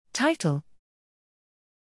Title: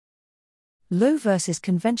 Low versus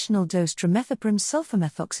conventional dose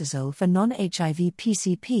trimethoprim-sulfamethoxazole for non-HIV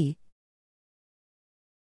PCP.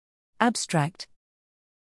 Abstract: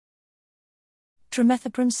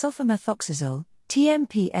 Trimethoprim-sulfamethoxazole,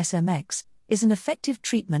 TMP-SMX, is an effective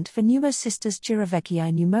treatment for pneumocystis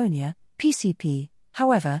jirovecii pneumonia, PCP.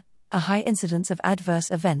 However, a high incidence of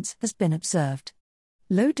adverse events has been observed.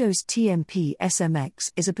 Low-dose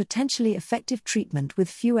TMP-SMX is a potentially effective treatment with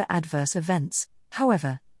fewer adverse events.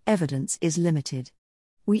 However, evidence is limited.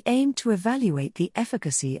 We aim to evaluate the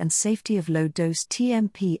efficacy and safety of low-dose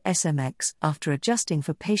TMP-SMX after adjusting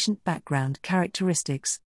for patient background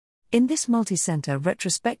characteristics. In this multicenter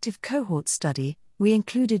retrospective cohort study, we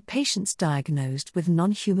included patients diagnosed with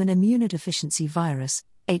non-human immunodeficiency virus,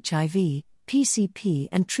 HIV, PCP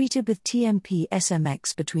and treated with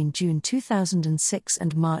TMP-SMX between June 2006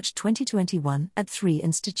 and March 2021 at 3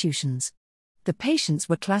 institutions. The patients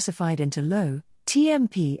were classified into low,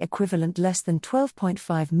 TMP equivalent less than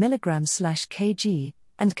 12.5 mg/kg,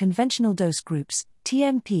 and conventional dose groups,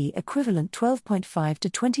 TMP equivalent 12.5 to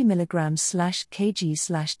 20 mg/kg/day.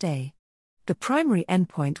 The primary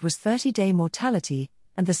endpoint was 30-day mortality,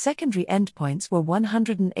 and the secondary endpoints were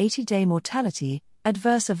 180-day mortality,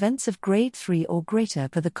 adverse events of grade 3 or greater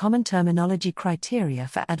per the common terminology criteria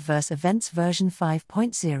for adverse events version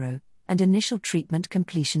 5.0, and initial treatment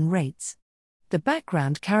completion rates. The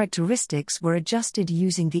background characteristics were adjusted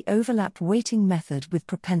using the overlap weighting method with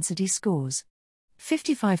propensity scores.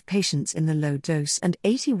 55 patients in the low dose and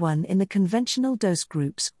 81 in the conventional dose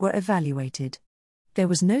groups were evaluated. There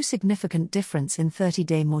was no significant difference in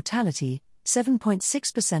 30-day mortality,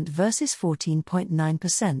 7.6% versus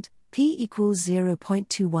 14.9%, p equals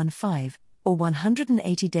 0.215, or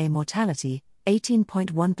 180-day mortality,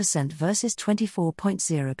 18.1% versus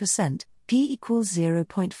 24.0%, p equals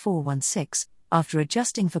 0.416, after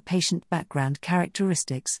adjusting for patient background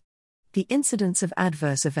characteristics. The incidence of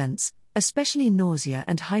adverse events, especially nausea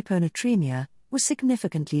and hyponatremia, was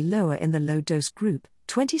significantly lower in the low-dose group,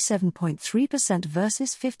 27.3%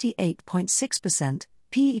 versus 58.6%,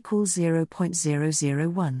 p equals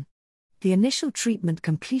 0.001. The initial treatment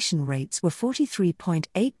completion rates were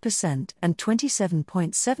 43.8% and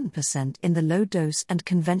 27.7% in the low-dose and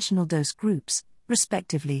conventional dose groups,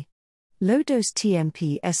 respectively. Low-dose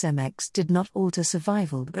TMP-SMX did not alter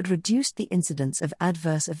survival but reduced the incidence of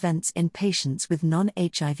adverse events in patients with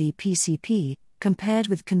non-HIV PCP, compared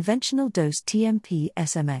with conventional dose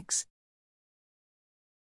TMP-SMX.